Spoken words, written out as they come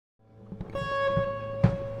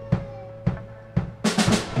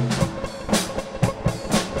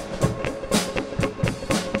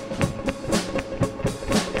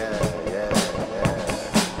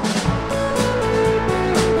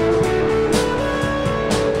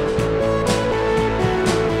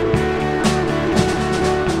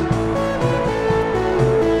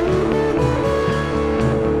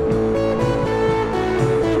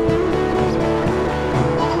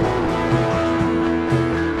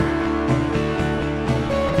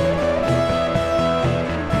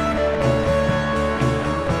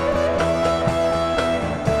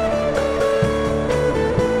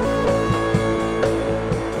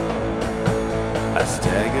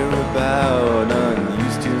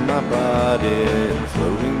about it,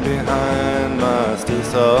 floating behind my still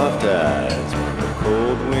soft eyes. When the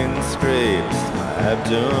cold wind scrapes my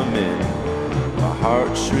abdomen, my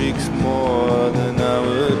heart shrieks more than I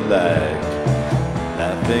would like.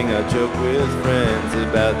 Laughing, I joke with friends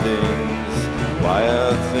about things. Why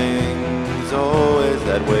are things always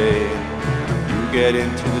that way? You get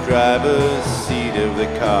into the driver's seat of the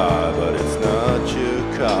car, but it's not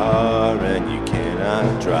your car and you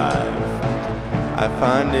cannot drive. I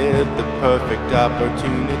find it the perfect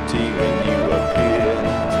opportunity when you appear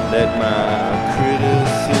to let my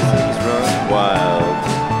criticisms run wild.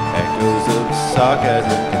 Echoes of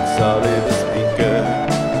sarcasm can sully the speaker,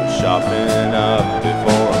 so sharpen up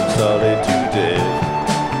before I'm sullied to death.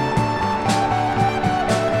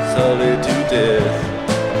 Sullied to death.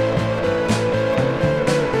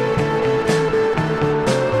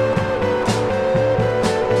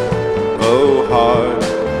 Oh heart,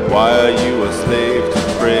 why are you a slave to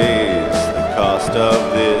praise? The cost of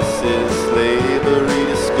this is slavery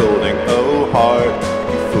to scolding. Oh heart,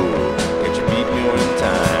 you fool, can't you beat me one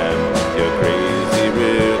time? Your crazy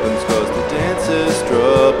rhythms cause the dancers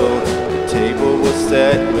trouble. The table was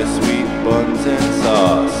set with sweet buns and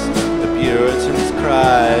sauce. The Puritans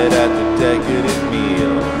cried at the decadent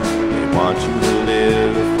meal. They want you to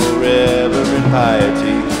live forever in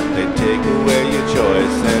piety. They take away your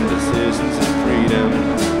choice and decisions and freedom.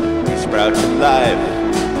 We sprout to life,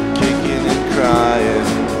 kicking and crying,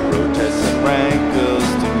 protests and rankles,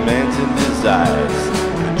 demands and desires.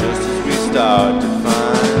 And just as we start to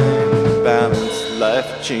find balance,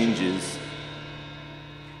 life changes.